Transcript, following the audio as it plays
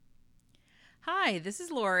Hi, this is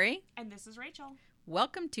Lori. And this is Rachel.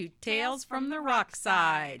 Welcome to Tales from the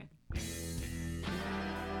Rockside.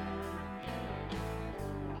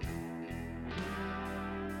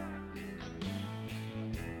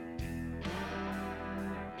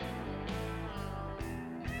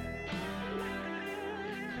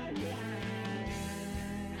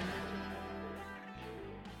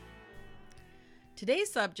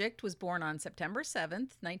 Today's subject was born on September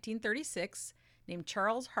 7th, 1936, named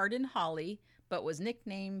Charles Hardin Holly, but was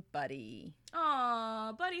nicknamed Buddy.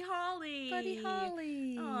 Aw, Buddy Holly. Buddy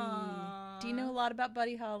Holly. Aww. Do you know a lot about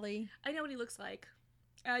Buddy Holly? I know what he looks like.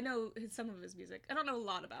 I know some of his music. I don't know a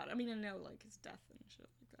lot about it. I mean, I know like his death and shit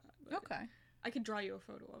like that. But Okay. I could draw you a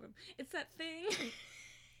photo of him. It's that thing.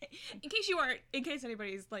 in case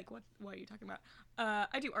anybody's like, what are you talking about?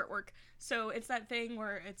 I do artwork. So it's that thing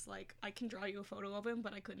where it's like, I can draw you a photo of him,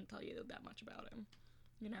 but I couldn't tell you that much about him.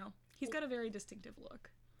 You know? He's got a very distinctive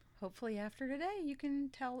look. Hopefully after today you can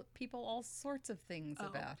tell people all sorts of things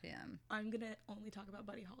about him. I'm going to only talk about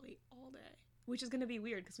Buddy Holly all day. Which is going to be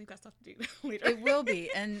weird because we've got stuff to do later. It will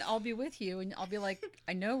be. And I'll be with you and I'll be like,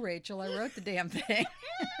 I know, Rachel, I wrote the damn thing.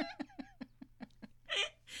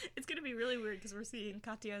 It's going to be really weird because we're seeing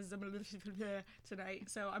Katya Zemlodchikova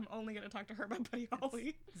tonight. So I'm only going to talk to her about Buddy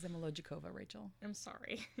Holly. Zemlodchikova, Rachel. I'm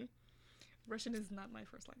sorry. Russian is not my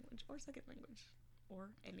first language or second language or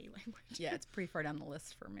any language. Yeah, it's pretty far down the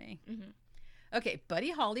list for me. Mm-hmm. Okay,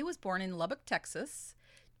 Buddy Holly was born in Lubbock, Texas,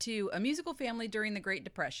 to a musical family during the Great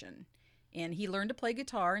Depression. And he learned to play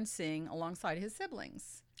guitar and sing alongside his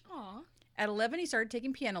siblings. Aw. At 11, he started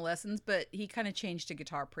taking piano lessons, but he kind of changed to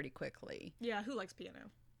guitar pretty quickly. Yeah, who likes piano?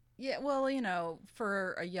 Yeah, well, you know,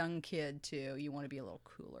 for a young kid, too, you want to be a little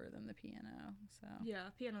cooler than the piano. So Yeah,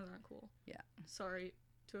 pianos aren't cool. Yeah. Sorry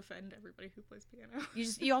to offend everybody who plays piano.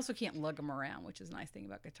 You also can't lug them around, which is a nice thing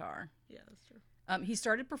about guitar. Yeah, that's true. He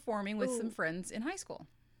started performing with some Ooh. friends in high school.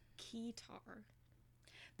 Keytar.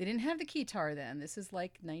 They didn't have the keytar then. This is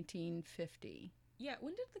like 1950. Yeah,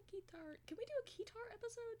 when did the keytar... Can we do a keytar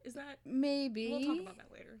episode? Is that... Maybe. We'll talk about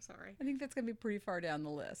that later, sorry. I think that's going to be pretty far down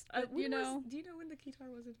the list. But, Do you know when the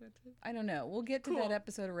keytar was invented? I don't know. We'll get to Cool. that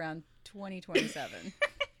episode around 2027.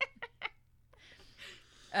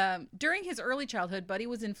 During his early childhood, Buddy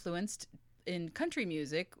was influenced in country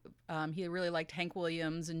music. He really liked Hank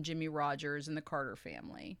Williams and Jimmy Rogers and the Carter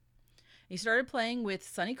Family. He started playing with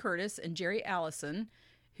Sonny Curtis and Jerry Allison,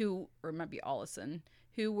 who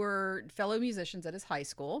were fellow musicians at his high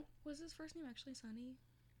school. Was his first name actually Sonny?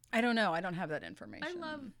 I don't know. I don't have that information. I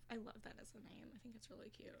love that as a name. I think it's really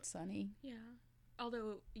cute. Sonny. Yeah.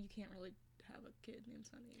 Although you can't really have a kid named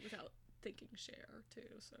Sonny without thinking Cher too.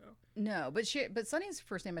 So No, but Sonny's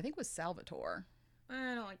first name I think was Salvatore.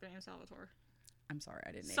 I don't like the name Salvatore. I'm sorry,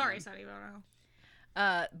 I didn't name Sorry, him. Sonny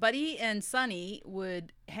Bono. Buddy and Sonny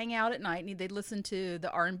would hang out at night and they'd listen to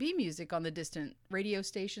the R&B music on the distant radio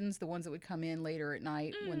stations, the ones that would come in later at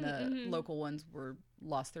night when the local ones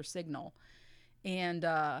lost their signal. And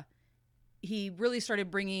he really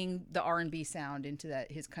started bringing the R&B sound into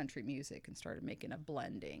his country music and started making a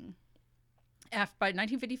blending. By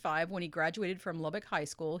 1955, when he graduated from Lubbock High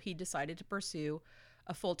School, he decided to pursue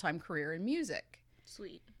a full-time career in music.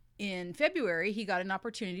 Sweet. In February, he got an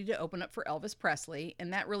opportunity to open up for Elvis Presley,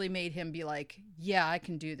 and that really made him be like, yeah, I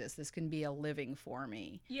can do this. This can be a living for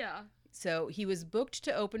me. Yeah. So he was booked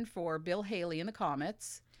to open for Bill Haley and the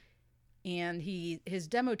Comets, and his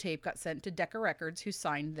demo tape got sent to Decca Records, who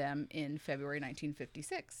signed them in February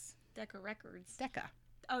 1956. Decca Records. Decca.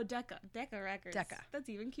 Oh, Decca. Decca Records. Decca. That's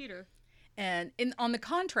even cuter. And on the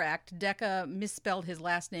contract, Decca misspelled his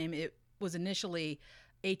last name. It was initially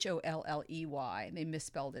Holley, and they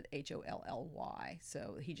misspelled it Hollly.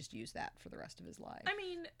 So he just used that for the rest of his life. I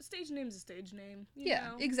mean, stage name's a stage name. You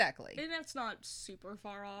know? Exactly. And that's not super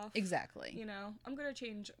far off. Exactly. You know, I'm going to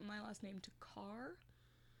change my last name to Carr,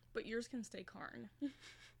 but yours can stay Karn.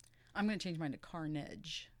 I'm going to change mine to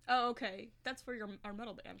Carnage. Oh, okay. That's for our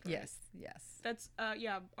metal band, right? Yes. That's,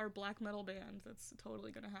 our black metal band. That's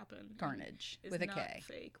totally going to happen. Carnage, It's with a not K.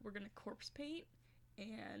 fake. We're going to corpse paint,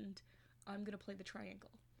 and I'm going to play the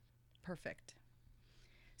triangle. Perfect.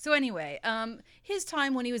 So anyway, his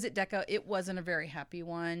time when he was at Decca, it wasn't a very happy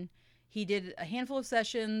one. He did a handful of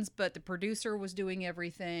sessions, but the producer was doing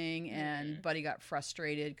everything, and Buddy got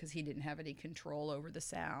frustrated because he didn't have any control over the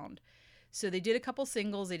sound. So they did a couple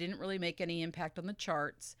singles. They didn't really make any impact on the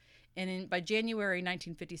charts. And by January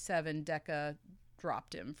 1957, Decca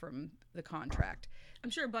dropped him from the contract. I'm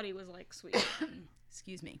sure Buddy was like, sweet.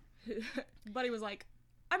 Excuse me. Buddy was like,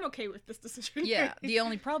 I'm okay with this decision. Yeah. The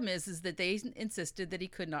only problem is that they insisted that he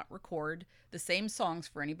could not record the same songs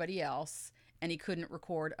for anybody else, and he couldn't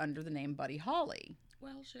record under the name Buddy Holly.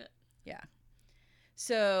 Well, shit. Yeah.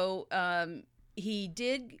 So he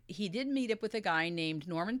did meet up with a guy named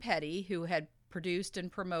Norman Petty, who had produced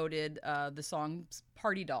and promoted the song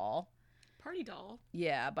Party Doll. Party Doll?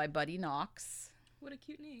 Yeah, by Buddy Knox. What a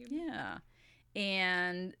cute name. Yeah.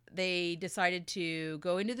 And they decided to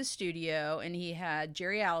go into the studio, and he had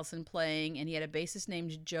Jerry Allison playing, and he had a bassist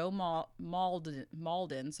named Joe Malden,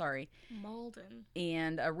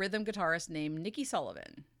 and a rhythm guitarist named Nicky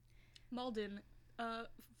Sullivan. Malden,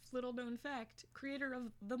 little known fact, creator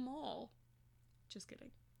of The Mall. Just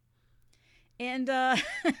kidding. And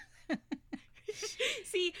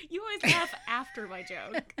see, you always laugh after my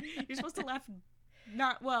joke. You're supposed to laugh.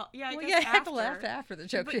 Not well, yeah. I guess I have to laugh after the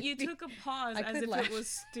joke. But you took a pause as if it was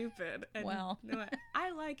stupid. And well, no,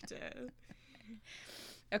 I liked it.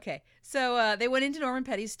 Okay, so they went into Norman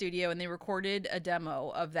Petty's studio and they recorded a demo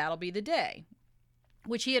of "That'll Be the Day,"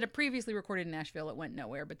 which he had previously recorded in Nashville. It went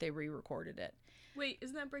nowhere, but they re-recorded it. Wait,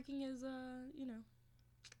 isn't that breaking his?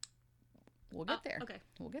 We'll get there. Okay,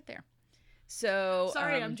 we'll get there. So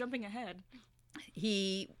sorry, I'm jumping ahead.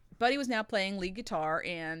 Buddy was now playing lead guitar,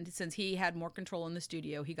 and since he had more control in the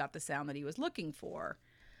studio, he got the sound that he was looking for.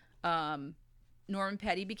 Norman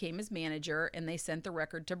Petty became his manager, and they sent the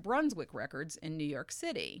record to Brunswick Records in New York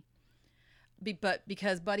City. But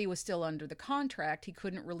because Buddy was still under the contract, he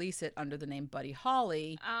couldn't release it under the name Buddy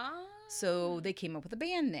Holly. So they came up with a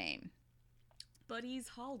band name. Buddy's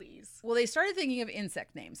Hollies. Well, they started thinking of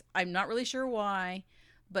insect names. I'm not really sure why,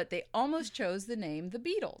 but they almost chose the name The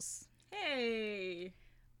Beatles. Hey.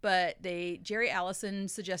 But Jerry Allison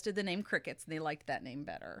suggested the name Crickets, and they liked that name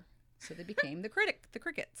better. So they became the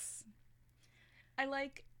Crickets. I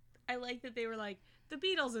like that they were like, the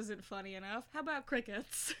Beatles isn't funny enough. How about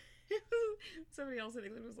Crickets? Somebody else in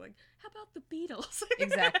England was like, how about the Beatles?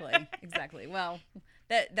 Exactly. Well,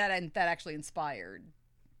 that actually inspired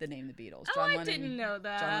the name The Beatles. I didn't know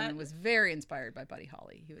that. John Lennon was very inspired by Buddy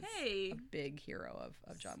Holly. He was a big hero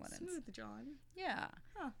of John Lennon's. Smooth John. Yeah.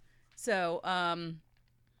 Huh. So, I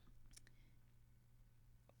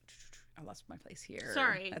lost my place here.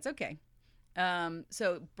 Sorry. That's okay.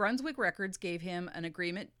 So Brunswick Records gave him an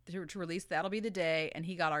agreement to release That'll Be the Day, and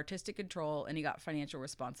he got artistic control, and he got financial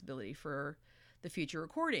responsibility for the future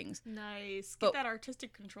recordings. Nice. Get that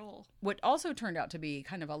artistic control. What also turned out to be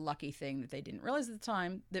kind of a lucky thing that they didn't realize at the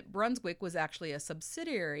time, that Brunswick was actually a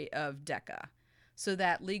subsidiary of Decca. So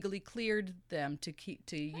that legally cleared them to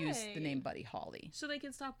use the name Buddy Holly. So they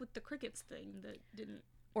could stop with the Crickets thing that didn't...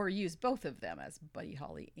 Or use both of them as Buddy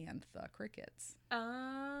Holly and the Crickets. Yeah.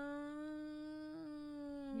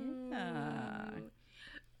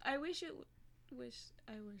 I wish it was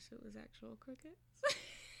actual crickets.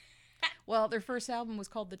 Well, their first album was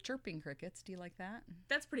called The Chirping Crickets. Do you like that?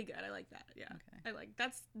 That's pretty good. I like that. Yeah. Okay.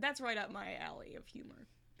 That's right up my alley of humor.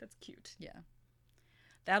 That's cute. Yeah.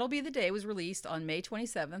 That'll Be the Day was released on May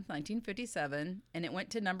 27th, 1957, and it went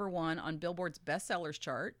to number 1 on Billboard's bestsellers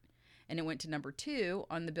chart, and it went to number 2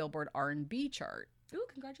 on the Billboard R&B chart. Ooh,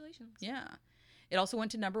 congratulations. Yeah. It also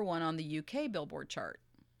went to number 1 on the UK Billboard chart.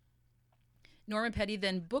 Norman Petty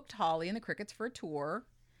then booked Holly and the Crickets for a tour,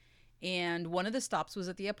 and one of the stops was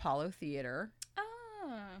at the Apollo Theater.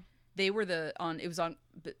 They were on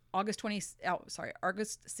August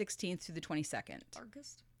 16th through the 22nd.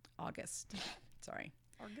 August. Sorry.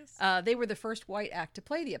 They were the first white act to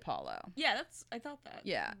play the Apollo. Yeah, I thought that.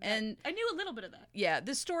 Yeah, and I knew a little bit of that. Yeah,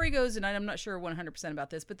 this story goes, and I'm not sure 100%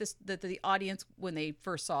 about this, but that the audience, when they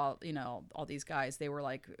first saw, all these guys, they were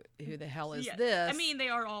like, "Who the hell is this?" I mean, they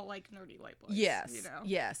are all like nerdy white boys. Yes,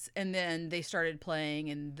 yes, and then they started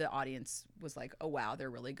playing, and the audience was like, "Oh wow,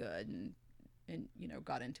 they're really good," and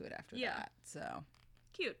got into it after that. So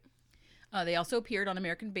cute. They also appeared on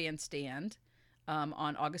American Bandstand.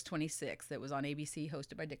 On August 26th. That was on ABC,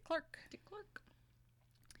 hosted by Dick Clark. Dick Clark.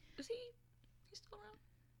 Is he still around?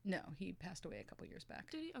 No, he passed away a couple years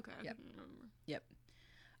back. Did he? Okay. Yep. I don't remember. Yep.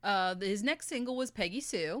 His next single was Peggy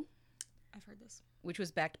Sue. I've heard this. Which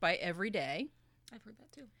was backed by Every Day. I've heard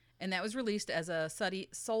that too. And that was released as a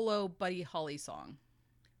solo Buddy Holly song.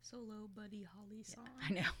 Solo Buddy Holly song. Yeah,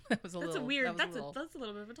 I know. That's a little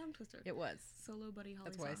bit of a tongue twister. It was. Solo Buddy Holly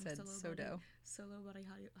That's song. That's why I said Solo Buddy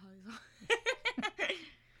Holly song.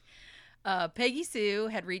 Peggy Sue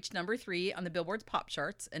had reached number 3 on the Billboard's pop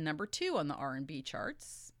charts and number 2 on the R&B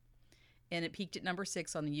charts, and it peaked at number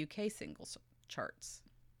 6 on the UK singles charts.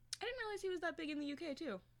 I didn't realize he was that big in the UK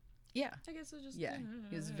too. Yeah, I guess it was just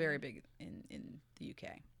he was very big in the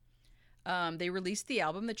UK. They released the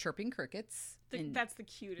album The Chirping Crickets. That's the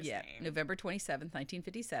cutest name. November 27th,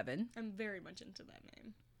 1957. I'm very much into that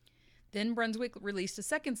name. Then Brunswick released a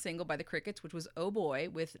second single by the Crickets, which was Oh Boy,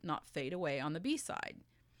 with Not Fade Away on the B-side.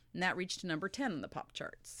 And that reached number 10 on the pop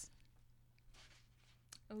charts.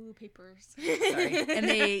 Oh, papers. Sorry. And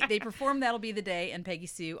they performed That'll Be the Day and Peggy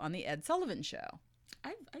Sue on the Ed Sullivan Show.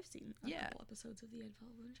 I've seen a couple episodes of the Ed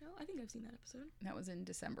Sullivan Show. I think I've seen that episode. That was in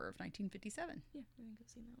December of 1957. Yeah, I think I've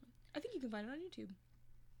seen that one. I think you can find it on YouTube.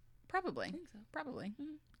 Probably. I think so. Probably.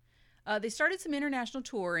 Mm-hmm. They started some international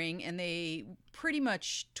touring, and they pretty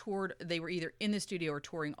much toured. They were either in the studio or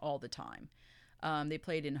touring all the time. They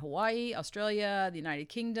played in Hawaii, Australia, the United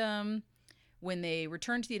Kingdom. When they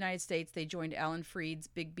returned to the United States, they joined Alan Freed's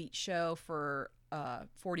Big Beat Show for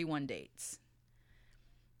 41 dates.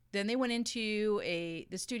 Then they went into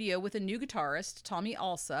the studio with a new guitarist, Tommy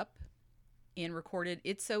Alsop, and recorded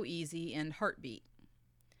It's So Easy and Heartbeat.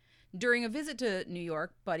 During a visit to New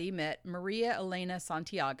York, Buddy met Maria Elena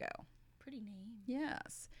Santiago. Pretty name.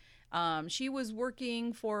 Yes. She was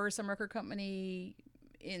working for some record company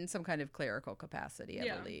in some kind of clerical capacity,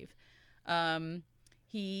 I believe.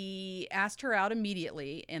 He asked her out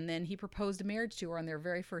immediately, and then he proposed a marriage to her on their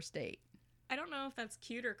very first date. I don't know if that's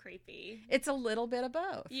cute or creepy. It's a little bit of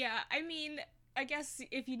both. Yeah, I mean, I guess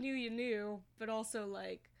if you knew, you knew, but also,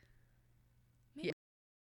 like... Maybe. Yeah.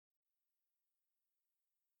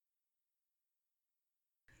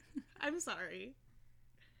 I'm sorry.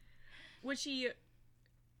 Was she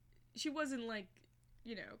wasn't, like,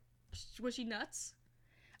 you know, was she nuts?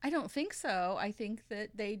 I don't think so. I think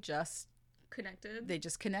that they just connected.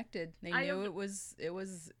 They knew it was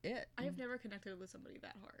it. I have never connected with somebody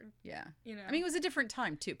that hard. Yeah. You know. I mean, it was a different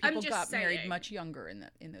time too. People got married much younger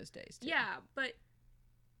in those days too. Yeah, but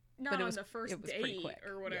not on the first date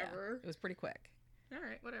or whatever. Yeah, it was pretty quick. All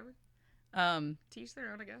right, whatever. Teach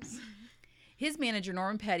their own, I guess. His manager,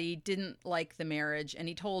 Norman Petty, didn't like the marriage, and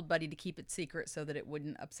he told Buddy to keep it secret so that it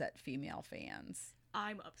wouldn't upset female fans.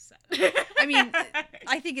 I'm upset. I mean,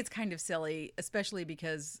 I think it's kind of silly, especially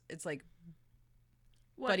because it's like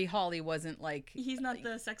Buddy Holly wasn't like... He's not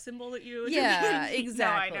the sex symbol that you... Yeah,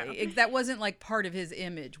 exactly. No, I know. That wasn't like part of his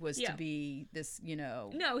image was to be this,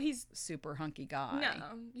 No, he's... super hunky guy.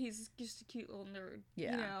 No, he's just a cute little nerd.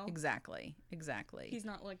 Yeah, you know? Exactly. He's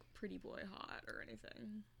not like pretty boy hot or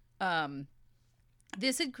anything.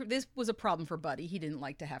 This was a problem for Buddy. He didn't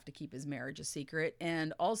like to have to keep his marriage a secret,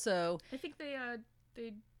 and also... I think they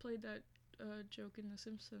played that joke in The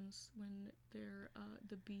Simpsons when they're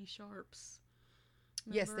the B Sharps.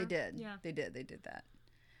 Remember? Yes, they did. Yeah, they did that.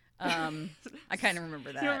 I kind of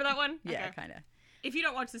remember that. You remember that one? Yeah, okay. kind of. If you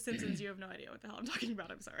don't watch The Simpsons, you have no idea what the hell I'm talking about.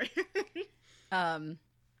 I'm sorry.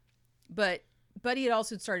 But Buddy had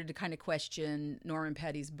also started to kind of question Norman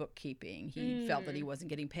Petty's bookkeeping. He felt that he wasn't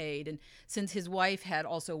getting paid. And since his wife had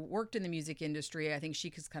also worked in the music industry, I think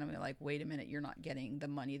she was kind of like, wait a minute, you're not getting the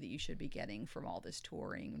money that you should be getting from all this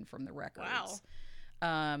touring and from the records.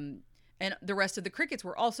 Wow. And the rest of the Crickets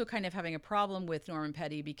were also kind of having a problem with Norman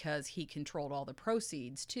Petty because he controlled all the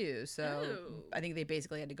proceeds too. So I think they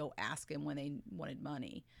basically had to go ask him when they wanted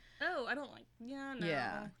money. Oh, I don't like... Yeah, no.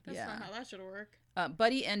 Yeah, That's not how that should work.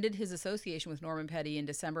 Buddy ended his association with Norman Petty in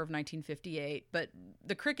December of 1958, but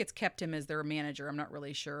the Crickets kept him as their manager. I'm not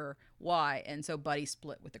really sure why. And so Buddy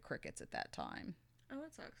split with the Crickets at that time. Oh,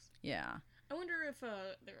 that sucks. Yeah. I wonder if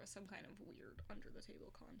there was some kind of weird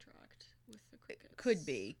under-the-table contract with the Crickets. Could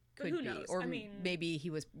be. But who knows? Or I mean, maybe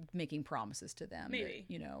he was making promises to them. Maybe.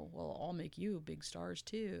 That, well, I'll make you big stars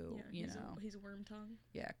too. Yeah, he's a worm tongue.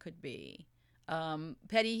 Yeah, could be.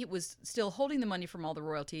 Petty was still holding the money from all the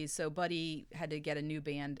royalties, so Buddy had to get a new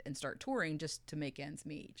band and start touring just to make ends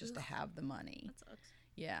meet, just to have the money. That sucks.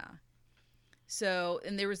 Yeah. So,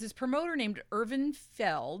 and there was this promoter named Irvin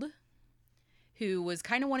Feld who was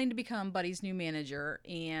kind of wanting to become Buddy's new manager,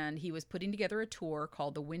 and he was putting together a tour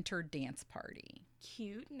called the Winter Dance Party.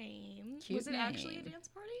 Cute name. Was it actually a dance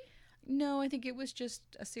party? No, I think it was just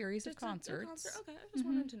a series of concerts. A concert? Okay, I just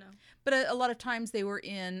wanted to know. But a lot of times they were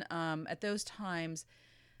in, at those times,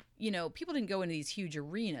 people didn't go into these huge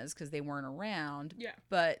arenas because they weren't around. Yeah.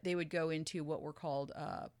 But they would go into what were called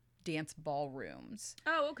dance ballrooms.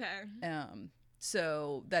 Oh, okay.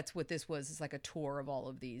 So that's what this was. It's like a tour of all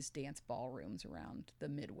of these dance ballrooms around the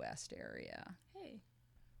Midwest area. Hey,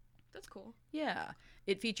 that's cool. Yeah.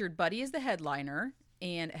 It featured Buddy as the headliner,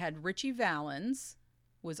 and it had Richie Valens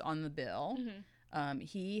was on the bill. Mm-hmm.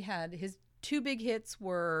 He had his two big hits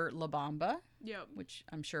were La Bamba, which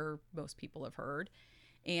I'm sure most people have heard,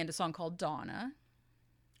 and a song called Donna.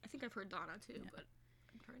 I think I've heard Donna too, but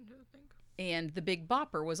I'm trying to think. And the Big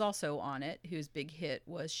Bopper was also on it, whose big hit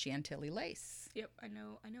was Chantilly Lace. Yep, I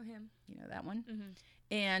know him. You know that one? Mm-hmm.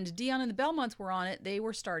 And Dion and the Belmonts were on it. They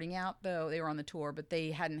were starting out, though. They were on the tour, but they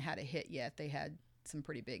hadn't had a hit yet. They had some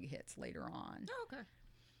pretty big hits later on. Oh, okay.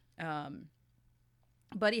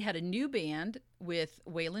 Buddy had a new band with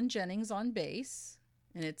Waylon Jennings on bass.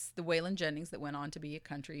 And it's the Waylon Jennings that went on to be a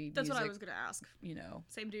country That's music, what I was going to ask.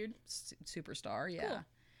 Same dude? Superstar, yeah.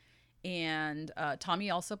 Cool. And Tommy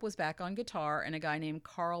Alsop was back on guitar, and a guy named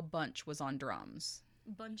Carl Bunch was on drums.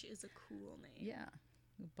 Bunch is a cool name. Yeah.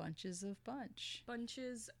 Bunches of bunch.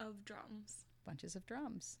 Bunches of drums. Bunches of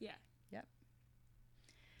drums. Yeah. Yep.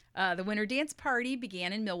 The Winter Dance Party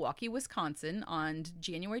began in Milwaukee, Wisconsin on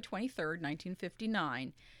January 23rd,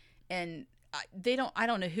 1959. And I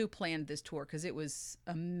don't know who planned this tour because it was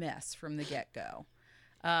a mess from the get-go.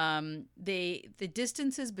 The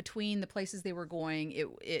distances between the places they were going,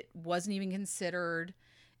 it wasn't even considered.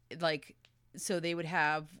 Like, so they would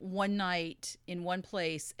have one night in one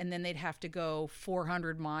place, and then they'd have to go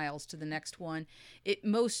 400 miles to the next one.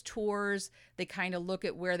 Most tours, they kind of look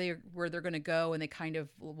at where they're going to go, and they kind of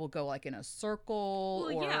will go like in a circle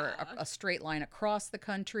or a straight line across the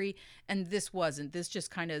country. And this wasn't. This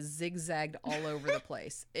just kind of zigzagged all over the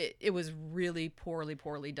place. It was really poorly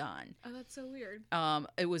done. Oh, that's so weird.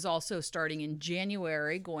 It was also starting in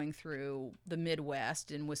January, going through the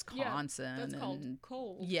Midwest in Wisconsin. Yeah, that's called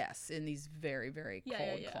cold. Yes, in these very, very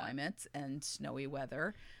cold climates and snowy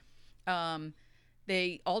weather.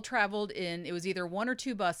 They all traveled in, it was either one or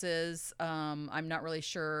two buses. I'm not really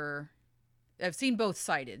sure. I've seen both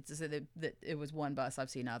cited to say that it was one bus. I've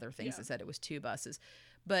seen other things that said it was two buses.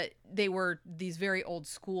 But they were these very old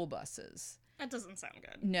school buses. That doesn't sound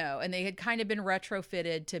good. No, and they had kind of been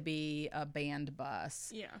retrofitted to be a band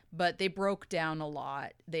bus. Yeah. But they broke down a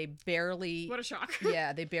lot. They barely... What a shock.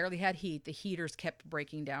 Yeah, they barely had heat. The heaters kept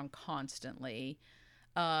breaking down constantly.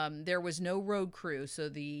 There was no road crew, so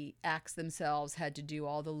the acts themselves had to do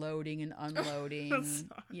all the loading and unloading.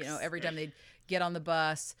 Every time they'd get on the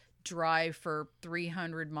bus, drive for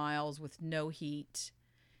 300 miles with no heat,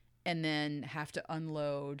 and then have to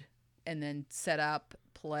unload, and then set up,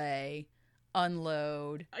 play,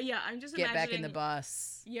 unload, I'm just get imagining, back in the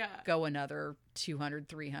bus, go another 200,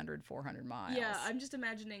 300, 400 miles. Yeah, I'm just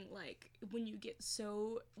imagining, like, when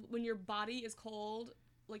your body is cold,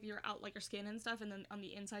 like, you're out, like, your skin and stuff, and then on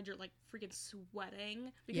the inside you're, like, freaking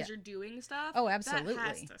sweating because you're doing stuff. Oh, absolutely. That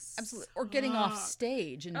has to absolutely. Or getting off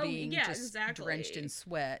stage and being just exactly. drenched in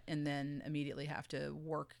sweat, and then immediately have to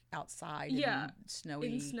work outside in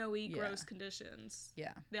snowy, gross conditions.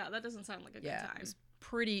 Yeah. Yeah, that doesn't sound like a good time. It was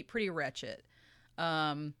pretty wretched.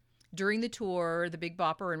 During the tour, the Big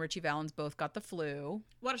Bopper and Richie Valens both got the flu.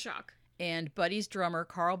 What a shock. And Buddy's drummer,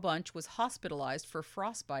 Carl Bunch, was hospitalized for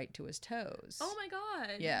frostbite to his toes. Oh, my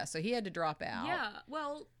God. Yeah, so he had to drop out. Yeah,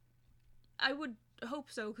 well, I would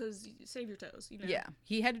hope so, because save your toes, Yeah,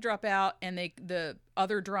 he had to drop out, and the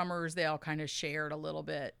other drummers, they all kind of shared a little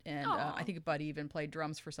bit. And I think Buddy even played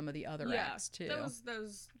drums for some of the other acts, too. That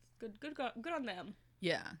was good on them.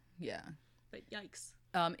 Yeah. But yikes.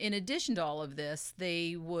 In addition to all of this,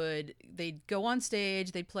 they'd go on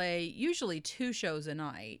stage, they'd play usually 2 shows a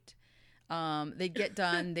night. They'd get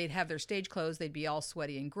done, they'd have their stage clothes, they'd be all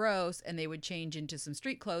sweaty and gross, and they would change into some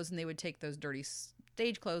street clothes, and they would take those dirty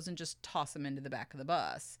stage clothes and just toss them into the back of the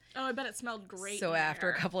bus. Oh, I bet it smelled great. So after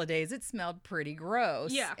a couple of days, it smelled pretty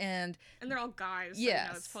gross. Yeah. And they're all guys, so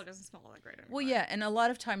yes. It probably doesn't smell all that great anymore. Well, yeah, and a lot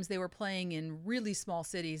of times they were playing in really small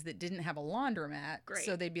cities that didn't have a laundromat. Great.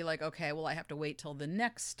 So they'd be like, okay, well, I have to wait till the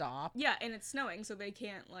next stop. Yeah, and it's snowing, so they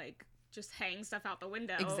can't, like, just hang stuff out the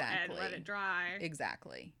window and let it dry.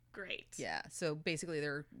 Exactly. Great. Yeah. So basically,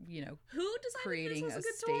 they're who decided creating this was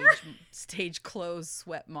a good tour? stage clothes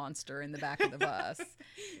sweat monster in the back of the bus.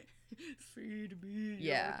 Feed me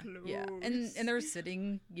your clothes. Yeah. And they're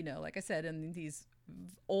sitting, like I said, in these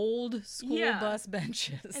old school bus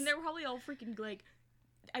benches. And they were probably all freaking like.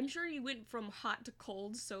 I'm sure you went from hot to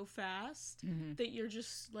cold so fast that you're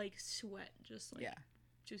just like sweat, just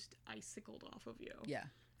icicled off of you. Yeah.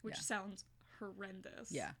 Which sounds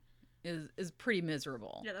horrendous. Yeah. Is pretty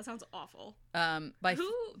miserable. Yeah, that sounds awful.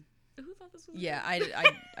 Who thought this was? Yeah,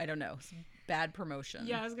 I don't know. It's bad promotion.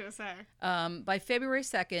 Yeah, I was gonna say. By February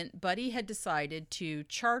 2nd, Buddy had decided to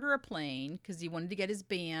charter a plane because he wanted to get his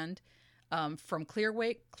band from Clear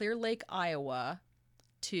Lake, Iowa,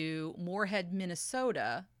 to Moorhead,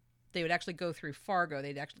 Minnesota. They would actually go through Fargo.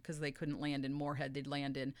 Because they couldn't land in Moorhead, they'd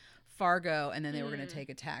land in Fargo, and then they were going to take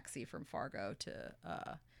a taxi from Fargo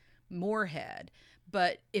to Moorhead.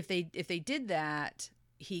 But if they did that,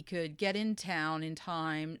 he could get in town in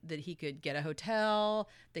time that he could get a hotel.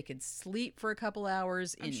 They could sleep for a couple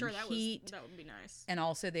hours in heat. That would be nice. And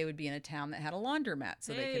also, they would be in a town that had a laundromat,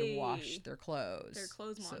 so they could wash their clothes. Their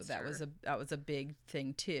clothes monster. So that was a big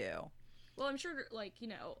thing too. Well, I'm sure,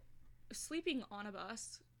 sleeping on a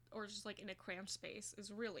bus or just in a cramped space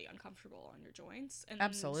is really uncomfortable on your joints. And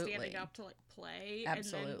then standing up to play and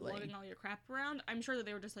then lugging all your crap around. I'm sure that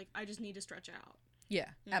they were just I just need to stretch out. Yeah,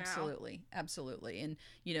 you know? absolutely. And,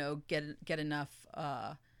 get enough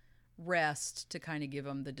rest to kind of give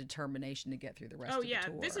them the determination to get through the rest of the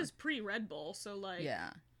tour. This is pre-Red Bull, so, like...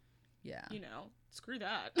 Yeah. Screw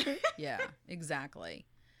that. Yeah, exactly.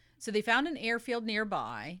 So they found an airfield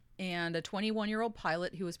nearby and a 21-year-old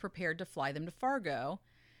pilot who was prepared to fly them to Fargo,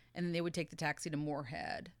 and then they would take the taxi to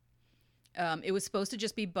Moorhead. It was supposed to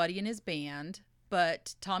just be Buddy and his band,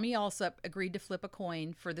 but Tommy Alsop agreed to flip a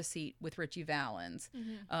coin for the seat with Ritchie Valens.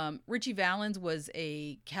 Mm-hmm. Ritchie Valens was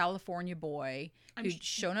a California boy who'd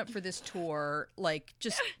shown up for this tour,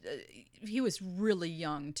 he was really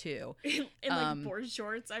young, too. In board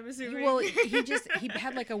shorts, I'm assuming. Well, he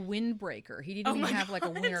had, like, a windbreaker. He didn't even have, like, a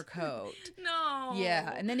winter coat. No.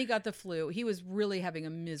 Yeah, and then he got the flu. He was really having a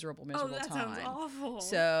miserable time. Oh, that sounds awful.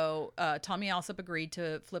 So Tommy Alsop agreed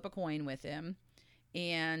to flip a coin with him.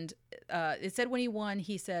 And it said when he won,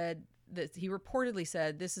 he reportedly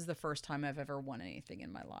said, "This is the first time I've ever won anything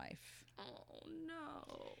in my life." Oh,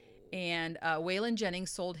 no. And Waylon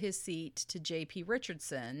Jennings sold his seat to J.P.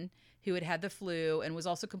 Richardson, who had the flu and was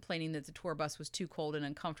also complaining that the tour bus was too cold and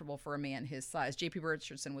uncomfortable for a man his size. J.P.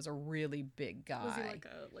 Richardson was a really big guy. Was he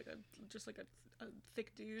a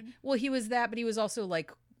thick dude? Well, he was that, but he was also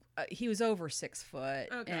he was over 6 foot,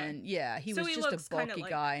 and he was just a bulky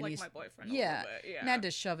guy, and like he's my boyfriend. And had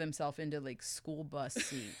to shove himself into like school bus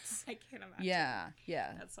seats. I can't imagine.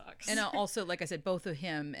 Yeah, that sucks. And also, like I said, both of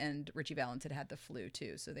him and Ritchie Valens had the flu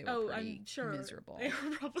too, so they were pretty miserable. They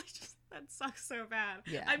were probably that sucks so bad.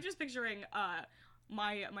 Yeah, I'm just picturing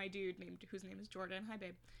my dude whose name is Jordan. Hi,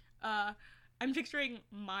 babe. I'm picturing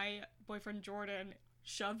my boyfriend Jordan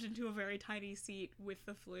shoved into a very tiny seat with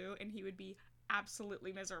the flu, and he would be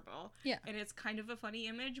absolutely miserable. Yeah. And it's kind of a funny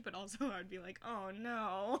image, but also I'd be like, oh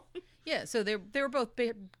no. Yeah, so they were both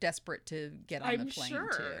desperate to get on the plane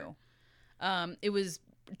too. It was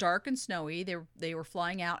dark and snowy. They were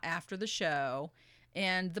flying out after the show,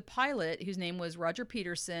 and the pilot, whose name was Roger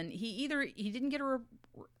Peterson, he didn't get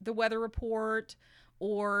the weather report,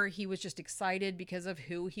 or he was just excited because of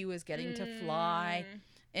who he was getting to fly.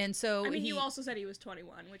 And so he also said he was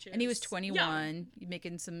 21, and he was 21,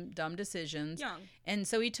 making some dumb decisions. Young. And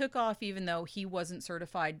so he took off even though he wasn't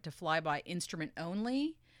certified to fly by instrument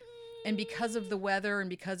only. And because of the weather and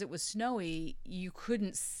because it was snowy, you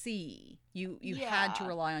couldn't see. You had to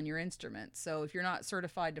rely on your instruments. So if you're not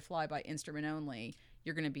certified to fly by instrument only,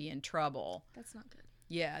 you're going to be in trouble. That's not good.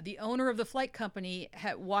 Yeah, the owner of the flight company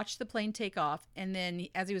had watched the plane take off, and then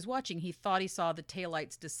as he was watching, he thought he saw the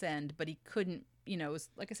taillights descend, but he couldn't. It was,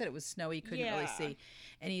 like I said, it was snowy. He couldn't really see.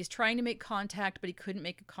 And he's trying to make contact, but he couldn't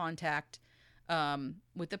make a contact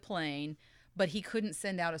with the plane. But he couldn't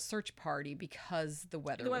send out a search party because the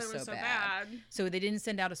weather was so bad. So they didn't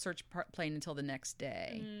send out a search plane until the next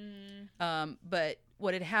day. But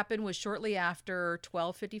what had happened was shortly after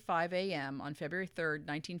 12:55 a.m. on February 3rd,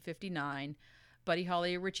 1959, Buddy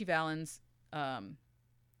Holly, Ritchie Valens,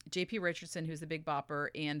 J.P. Richardson, who's the Big Bopper,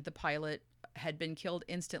 and the pilot had been killed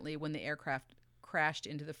instantly when the aircraft crashed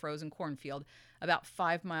into the frozen cornfield about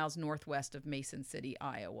 5 miles northwest of Mason City,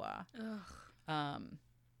 Iowa.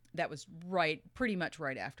 That was pretty much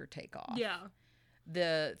right after takeoff. Yeah.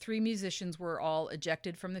 The 3 musicians were all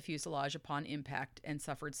ejected from the fuselage upon impact and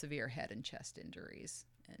suffered severe head and chest injuries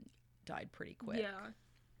and died pretty quick. Yeah.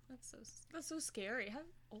 That's so scary. How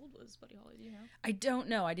old was Buddy Holly, do you know? I don't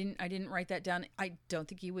know. I didn't write that down. I don't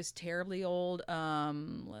think he was terribly old.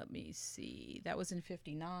 Let me see. That was in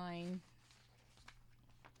 59.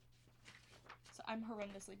 So I'm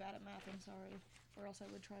horrendously bad at math, I'm sorry. Or else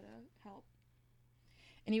I would try to help.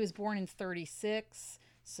 And he was born in 36,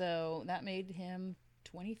 so that made him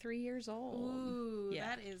 23 years old. Ooh,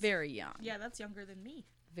 yeah, that is very young. Yeah, that's younger than me.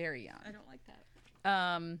 Very young. I don't like that.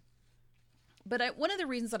 But one of the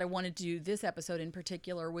reasons that I wanted to do this episode in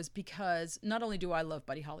particular was because not only do I love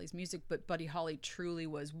Buddy Holly's music, but Buddy Holly truly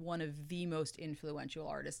was one of the most influential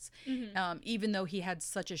artists. Even though he had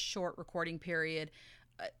such a short recording period,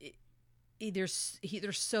 there's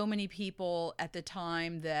so many people at the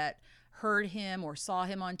time that heard him or saw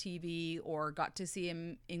him on TV or got to see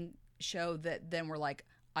him in show that then were like,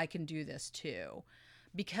 I can do this too.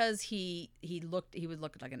 Because he would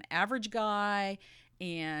look like an average guy,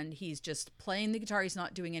 and he's just playing the guitar. He's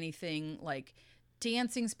not doing anything like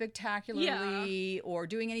dancing spectacularly or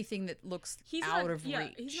doing anything that looks out of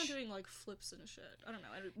reach. He's not doing like flips and shit. I don't know.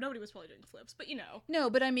 Nobody was probably doing flips, but No,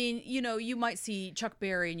 but I mean, you might see Chuck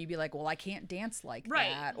Berry and you'd be like, well, I can't dance like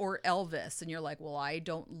that. Or Elvis, and you're like, well, I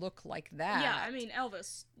don't look like that. Yeah, I mean,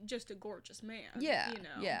 Elvis, just a gorgeous man. Yeah,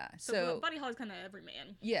 yeah. So Buddy Holly's kind of every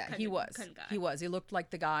man. Yeah, he was. Kind of guy. He was. He looked like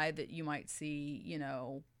the guy that you might see,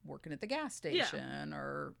 working at the gas station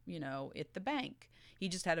or, at the bank. He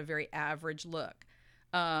just had a very average look.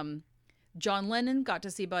 John Lennon got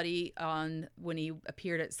to see Buddy when he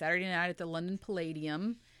appeared at Saturday Night at the London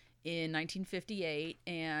Palladium in 1958,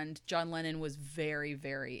 and John Lennon was very,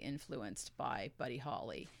 very influenced by Buddy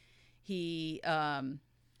Holly. He,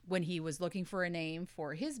 when he was looking for a name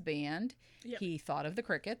for his band, he thought of the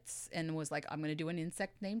Crickets and was like, I'm going to do an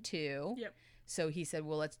insect name too. Yep. So he said,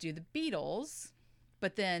 well, let's do the Beatles.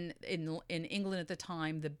 But then in England at the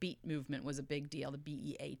time, the Beat movement was a big deal. The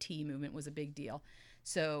B-E-A-T movement was a big deal.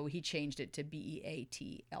 So he changed it to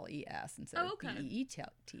B-E-A-T-L-E-S instead of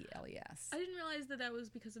B-E-T-L-E-S. I didn't realize that was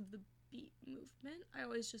because of the Beat movement. I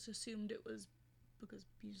always just assumed it was because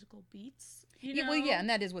musical beats. Yeah, well, and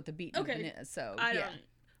that is what the Beat movement is. So I don't.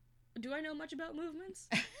 Do I know much about movements?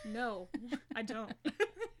 No, I don't.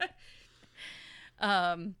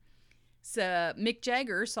 So Mick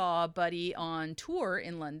Jagger saw Buddy on tour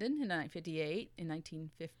in London in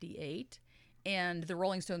 1958. And the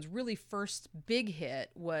Rolling Stones' really first big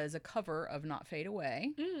hit was a cover of Not Fade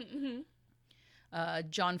Away. Mm-hmm.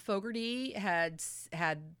 John Fogerty had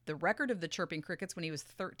the record of the Chirping Crickets when he was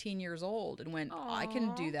 13 years old and went, I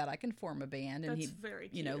can do that. I can form a band. And That's very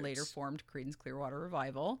cute. Later formed Creedence Clearwater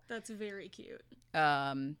Revival. That's very cute.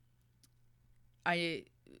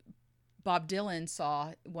 Bob Dylan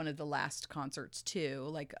saw one of the last concerts too,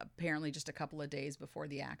 like apparently just a couple of days before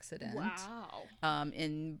the accident. Wow.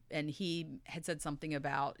 And he had said something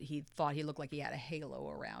about he thought he looked like he had a halo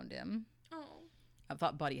around him. Oh. I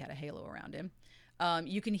thought Buddy had a halo around him.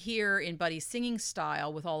 You can hear in Buddy's singing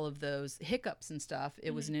style with all of those hiccups and stuff,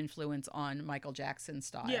 it was an influence on Michael Jackson's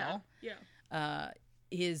style. Yeah.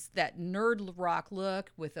 That nerd rock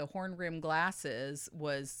look with the horn-rimmed glasses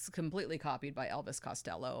was completely copied by Elvis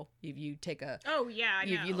Costello. If you take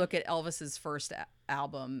if you look at Elvis's first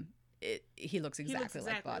album, he looks exactly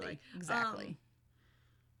like Buddy. Exactly.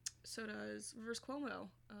 So does Rivers Cuomo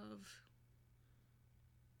of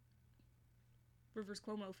Rivers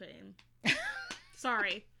Cuomo fame.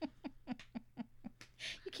 Sorry.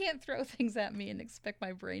 You can't throw things at me and expect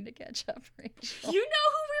my brain to catch up, Rachel. You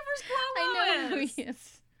know who Rivers Cuomo is. I know who he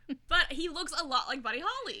is. But he looks a lot like Buddy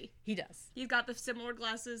Holly. He does. He's got the similar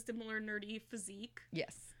glasses, similar nerdy physique.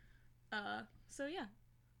 Yes. So yeah,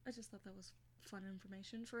 I just thought that was fun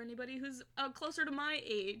information for anybody who's closer to my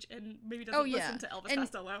age and maybe doesn't listen to Elvis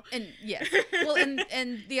Costello. And yes. Well,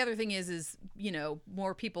 and the other thing is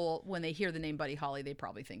more people, when they hear the name Buddy Holly, they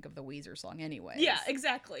probably think of the Weezer song anyway. Yeah,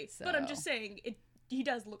 exactly. So. But I'm just saying, he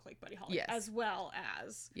does look like Buddy Holly, as well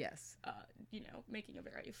as, making a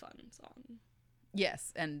very fun song.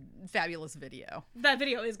 Yes, and fabulous video. That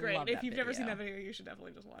video is great. If you've never seen that video, you should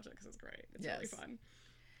definitely just watch it because it's great. It's really fun.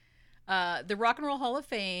 The Rock and Roll Hall of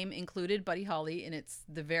Fame included Buddy Holly in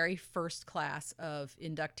the very first class of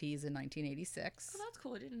inductees in 1986. Oh, that's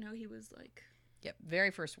cool. I didn't know he was like... Yep,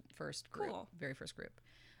 very first group. Cool. Very first group.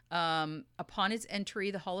 Upon his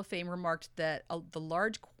entry, the Hall of Fame remarked that the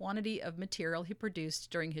large quantity of material he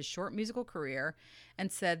produced during his short musical career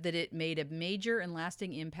and said that it made a major and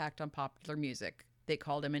lasting impact on popular music. They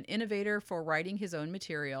called him an innovator for writing his own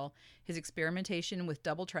material, his experimentation with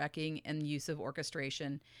double tracking, and the use of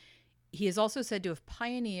orchestration. He is also said to have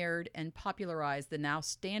pioneered and popularized the now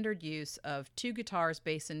standard use of 2 guitars,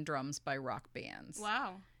 bass, and drums by rock bands.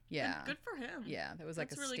 Wow. Yeah. And good for him. Yeah, that was like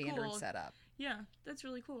that's a really standard cool. setup. Yeah, that's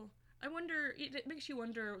really cool. I wonder, it makes you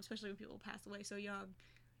wonder, especially when people pass away so young,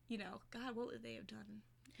 God, what would they have done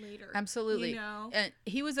later? Absolutely. And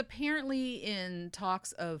he was apparently in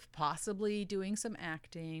talks of possibly doing some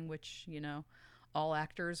acting, which, all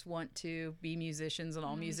actors want to be musicians and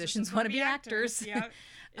all musicians want to be actors. Yeah.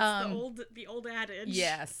 It's the old adage.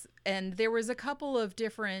 Yes. And there was a couple of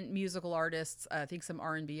different musical artists, I think some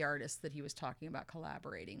R&B artists that he was talking about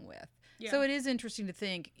collaborating with. Yeah. So it is interesting to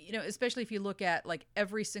think, especially if you look at like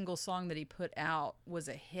every single song that he put out was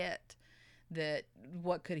a hit, that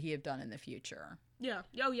what could he have done in the future? Yeah.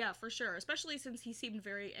 Oh yeah, for sure. Especially since he seemed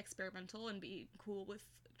very experimental and be cool with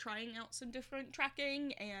trying out some different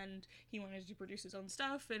tracking, and he wanted to produce his own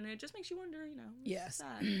stuff, and it just makes you wonder, Yes.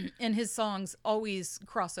 Sad. And his songs always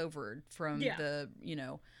cross over from the,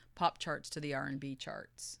 pop charts to the R&B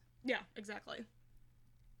charts. Yeah, exactly.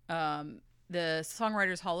 The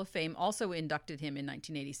Songwriters Hall of Fame also inducted him in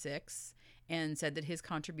 1986 and said that his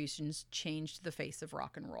contributions changed the face of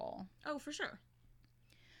rock and roll. Oh, for sure.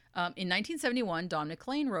 In 1971, Don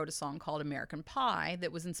McLean wrote a song called American Pie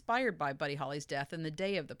that was inspired by Buddy Holly's death and the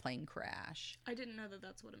day of the plane crash. I didn't know that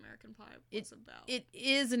that's what American Pie was about. It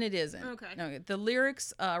is and it isn't. Okay. No, the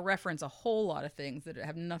lyrics reference a whole lot of things that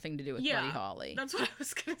have nothing to do with Buddy Holly. That's what I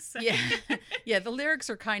was going to say. Yeah. Yeah, the lyrics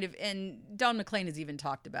are kind of, and Don McLean has even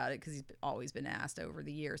talked about it because he's always been asked over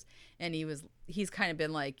the years. And he's kind of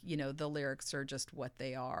been like, the lyrics are just what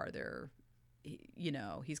they are. They're,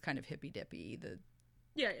 he's kind of hippy-dippy.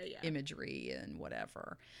 Yeah. Imagery and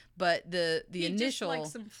whatever, but the initial just like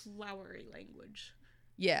some flowery language.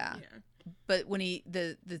 Yeah. But when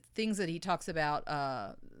the things that he talks about,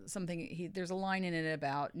 there's a line in it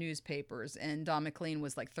about newspapers, and Don McLean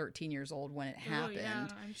was like 13 years old when it happened. Oh, yeah,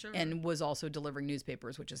 I'm sure. And was also delivering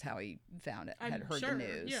newspapers, which is how he found it. Had heard the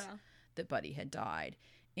news that Buddy had died.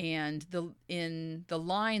 And in the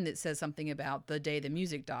line that says something about the day the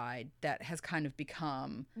music died, that has kind of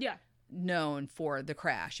become known for the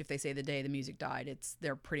crash. If they say the day the music died,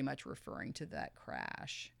 they're pretty much referring to that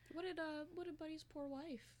crash. What did Buddy's poor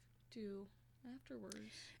wife do afterwards?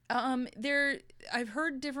 I've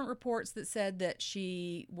heard different reports that said that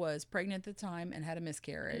she was pregnant at the time and had a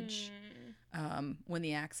miscarriage when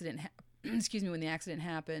the accident when the accident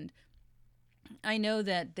happened. I know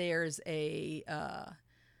that there's a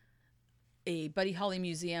Buddy Holly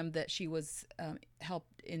museum that she was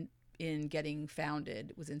helped in getting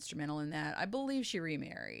founded, was instrumental in that. I believe she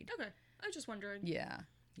remarried. Okay. I was just wondering. Yeah.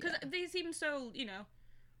 Because they seem so,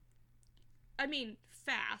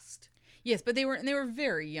 fast. Yes, but they were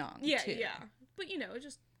very young, too. Yeah. But,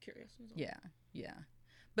 just curious. Yeah.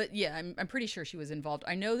 But, yeah, I'm pretty sure she was involved.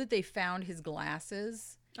 I know that they found his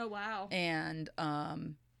glasses. Oh, wow. And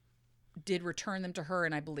did return them to her,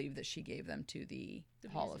 and I believe that she gave them to the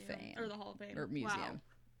Hall of Fame. Or the Hall of Fame. Or museum. Wow.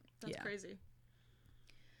 That's crazy.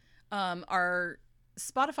 Our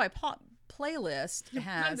Spotify playlist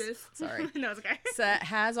has sorry. No, it's okay.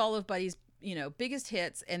 has all of Buddy's, biggest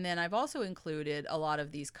hits, and then I've also included a lot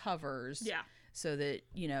of these covers. Yeah. So that,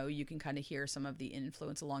 you can kind of hear some of the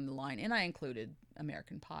influence along the line. And I included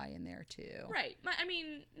American Pie in there too. Right.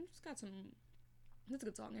 It's got that's a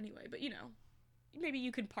good song anyway, but maybe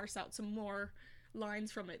you could parse out some more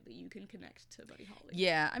lines from it that you can connect to Buddy Holly.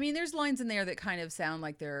 Yeah. There's lines in there that kind of sound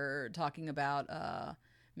like they're talking about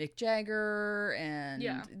Mick Jagger and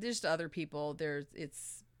just other people.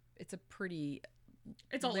 It's a pretty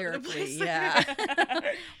all over the place.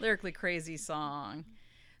 lyrically crazy song.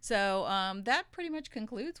 So that pretty much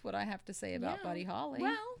concludes what I have to say about Buddy Holly.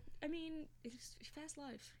 Well, it's fast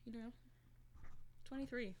life,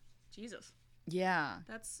 23. Jesus. Yeah.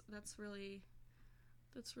 That's really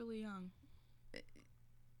young.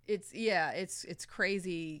 It's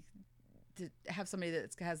crazy to have somebody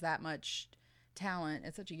that has that much talent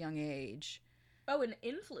at such a young age. Oh, an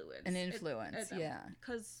influence. Yeah.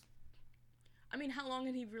 Because, how long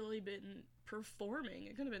had he really been performing?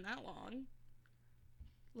 It couldn't have been that long.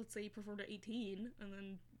 Let's say he performed at 18 and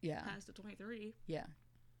then passed at 23. Yeah.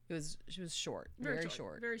 It was short. Very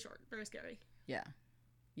short. Very short. Very scary. Yeah.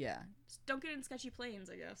 Yeah. Just don't get in sketchy planes,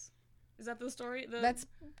 I guess. Is that the story? That's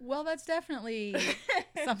definitely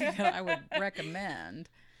something that I would recommend.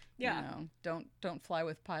 Yeah. Don't fly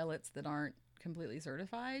with pilots that aren't completely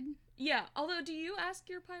certified. Yeah. Although, do you ask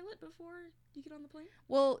your pilot before you get on the plane?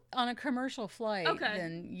 Well, on a commercial flight,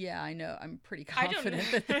 then I know I'm pretty confident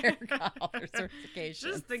that they've got all their certifications.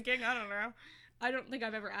 Just thinking, I don't know. I don't think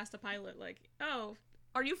I've ever asked a pilot like, "Oh,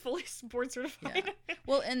 are you fully board certified?" Yeah.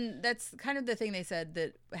 Well, and that's kind of the thing they said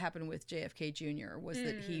that happened with JFK Jr. was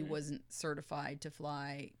that he wasn't certified to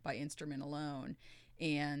fly by instrument alone,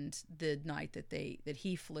 and the night that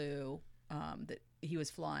he flew, that he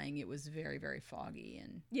was flying, it was very, very foggy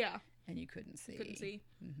and you couldn't see.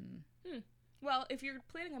 Mm-hmm. Well, if you're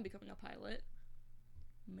planning on becoming a pilot,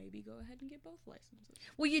 maybe go ahead and get both licenses.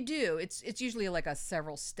 Well, you do. It's usually like a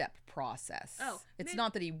several step process. Oh, it's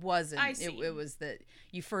not that he wasn't. I see. It was that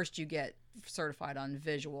you get certified on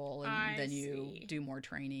visual, and then you do more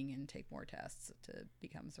training and take more tests to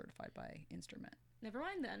become certified by instrument. Never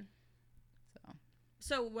mind then.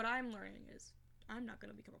 So what I'm learning is I'm not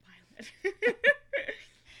going to become a pilot.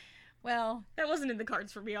 Well, that wasn't in the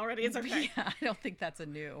cards for me already. It's okay. Yeah, I don't think that's I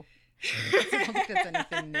don't think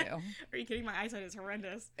that's anything new. Are you kidding? My eyesight is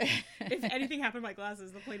horrendous. If anything happened to my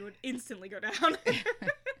glasses, the plane would instantly go down.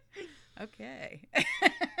 Okay.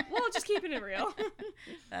 Well, just keeping it real.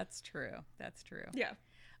 That's true. Yeah.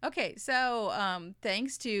 Okay, so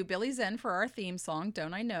thanks to Billy Zen for our theme song,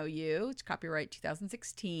 Don't I Know You? It's copyright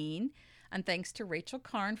 2016. And thanks to Rachel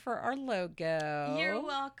Karn for our logo. You're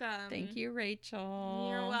welcome. Thank you, Rachel.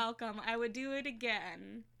 You're welcome. I would do it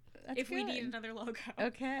again. That's if good. We need another logo.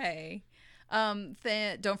 Okay.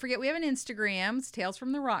 Don't forget we have an Instagram. It's Tales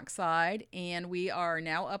from the Rock Side, and we are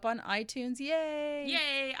now up on iTunes. Yay!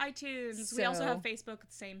 Yay, iTunes. We also have Facebook.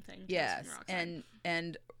 Same thing. Yes,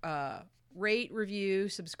 and rate, review,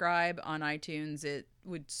 subscribe on iTunes. It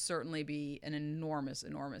would certainly be an enormous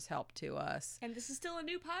help to us. And this is still a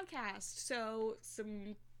new podcast, so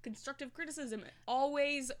some constructive criticism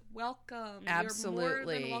always welcome. Absolutely.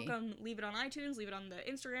 You're more than welcome. Leave it on iTunes, leave it on the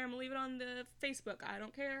Instagram, leave it on the Facebook. I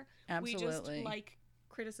don't care. Absolutely. We just like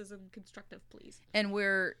criticism, constructive, please. And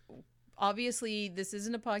we're obviously, this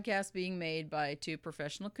isn't a podcast being made by two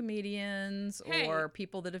professional comedians or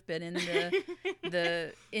people that have been in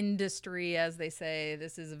the industry, as they say.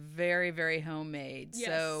 This is very, very homemade. Yes.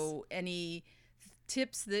 So any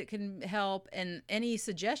tips that can help and any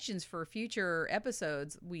suggestions for future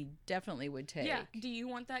episodes, we definitely would take. Yeah. Do you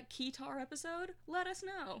want that Keytar episode? Let us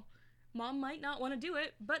know. Mom might not want to do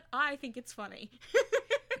it, but I think it's funny.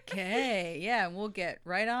 Okay. Yeah, we'll get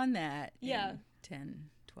right on that. Yeah. In 10,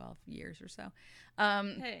 12 years or so.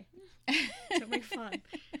 Hey, don't make fun.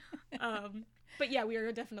 But yeah, we are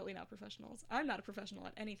definitely not professionals. I'm not a professional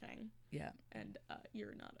at anything. Yeah. And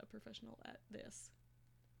you're not a professional at this,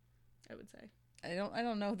 I would say. I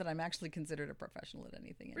don't know that I'm actually considered a professional at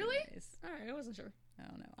anything. Really? Anyways. All right, I wasn't sure. I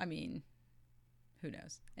don't know. I mean, who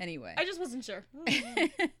knows? Anyway. I just wasn't sure.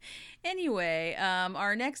 Anyway,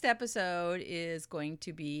 our next episode is going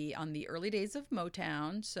to be on the early days of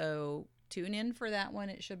Motown. So tune in for that one.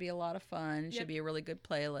 It should be a lot of fun. It should be a really good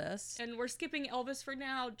playlist. And we're skipping Elvis for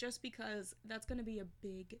now just because that's going to be a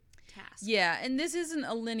big task. Yeah, and this isn't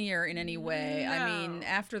a linear in any way. No. I mean,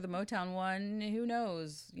 after the Motown one, who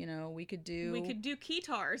knows? You know, we could do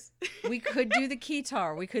Keytars. We could do the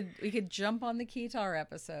Keytar. We could jump on the Keytar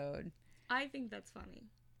episode. I think that's funny.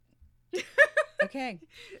 Okay.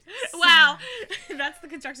 Wow. That's the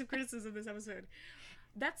constructive criticism of this episode.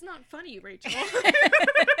 That's not funny, Rachel.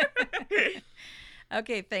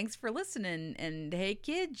 Okay, thanks for listening. And hey,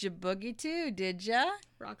 kids, you boogie too, did ya?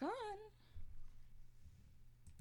 Rock on.